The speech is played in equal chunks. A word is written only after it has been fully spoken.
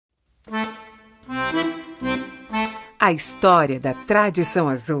A história da Tradição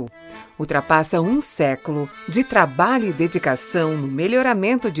Azul ultrapassa um século de trabalho e dedicação no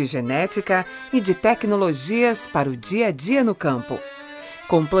melhoramento de genética e de tecnologias para o dia a dia no campo.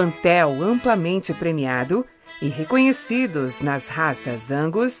 Com plantel amplamente premiado e reconhecidos nas raças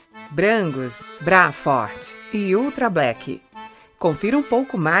Angus, Brangus, Braford e Ultra Black. Confira um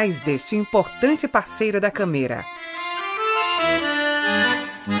pouco mais deste importante parceiro da Câmara.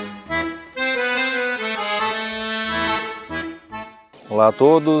 Olá a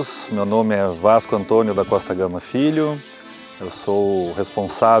todos, meu nome é Vasco Antônio da Costa Gama Filho, eu sou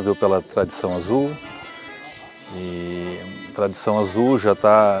responsável pela Tradição Azul e a Tradição Azul já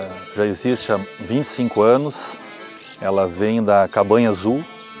existe há 25 anos, ela vem da cabanha azul,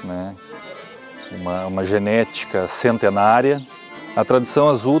 né? uma genética centenária. A Tradição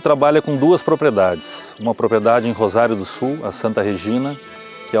Azul trabalha com duas propriedades, uma propriedade em Rosário do Sul, a Santa Regina,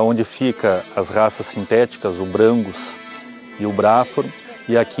 que é onde fica as raças sintéticas, o Brangus e o Braford,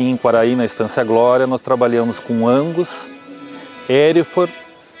 e aqui em Quaraí, na Estância Glória, nós trabalhamos com Angus, Hereford,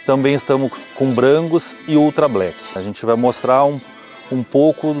 também estamos com Brangus e Ultra Black. A gente vai mostrar um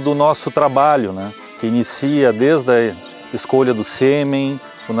pouco do nosso trabalho, né? Que inicia desde a escolha do sêmen,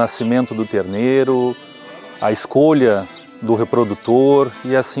 o nascimento do terneiro, a escolha do reprodutor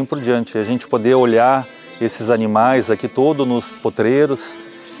e assim por diante. A gente poder olhar esses animais aqui todos nos potreiros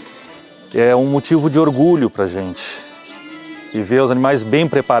é um motivo de orgulho para a gente. E ver os animais bem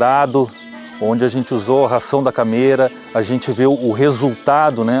preparados, onde a gente usou a ração da cameira, a gente vê o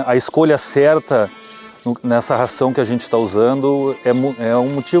resultado, né? A escolha certa nessa ração que a gente está usando é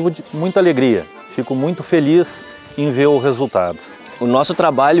um motivo de muita alegria. Fico muito feliz em ver o resultado. O nosso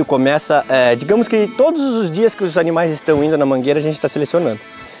trabalho começa, digamos que todos os dias que os animais estão indo na mangueira, a gente está selecionando.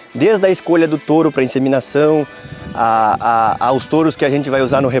 Desde a escolha do touro para inseminação, aos touros que a gente vai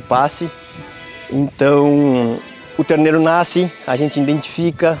usar no repasse. Então, o terneiro nasce, a gente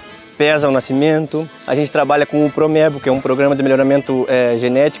identifica, pesa o nascimento, a gente trabalha com o Promebo, que é um programa de melhoramento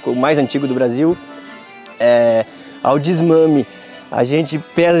genético, o mais antigo do Brasil. Ao desmame, a gente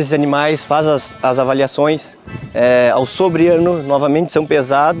pesa esses animais, faz as avaliações. Ao sobreano, novamente são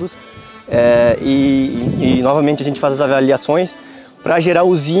pesados e novamente a gente faz as avaliações para gerar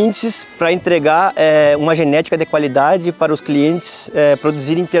os índices, para entregar uma genética de qualidade para os clientes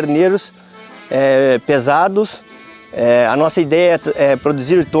produzirem terneiros pesados. A nossa ideia é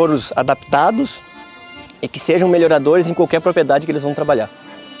produzir touros adaptados e que sejam melhoradores em qualquer propriedade que eles vão trabalhar.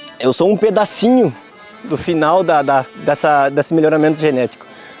 Eu sou um pedacinho do final desse melhoramento genético.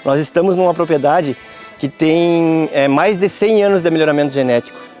 Nós estamos numa propriedade que tem mais de 100 anos de melhoramento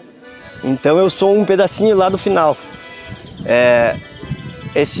genético. Então eu sou um pedacinho lá do final.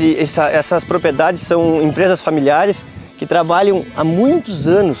 Essas propriedades são empresas familiares que trabalham há muitos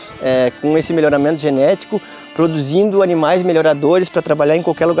anos com esse melhoramento genético, produzindo animais melhoradores para trabalhar em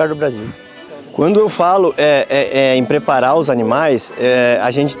qualquer lugar do Brasil. Quando eu falo em preparar os animais,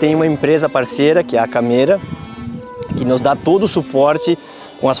 a gente tem uma empresa parceira, que é a Câmara, que nos dá todo o suporte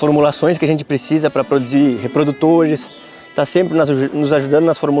com as formulações que a gente precisa para produzir reprodutores, está sempre nos ajudando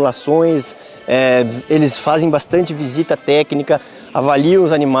nas formulações, eles fazem bastante visita técnica, avaliam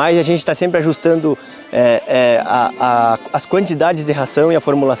os animais e a gente está sempre ajustando as quantidades de ração e a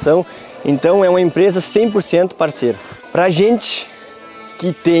formulação. Então é uma empresa 100% parceira. Para a gente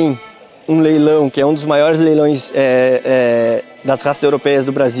que tem um leilão, que é um dos maiores leilões das raças europeias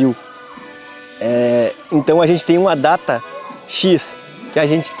do Brasil, então a gente tem uma data X que a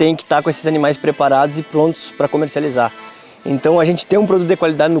gente tem que estar com esses animais preparados e prontos para comercializar. Então a gente ter um produto de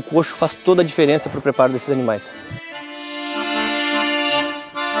qualidade no coxo faz toda a diferença para o preparo desses animais.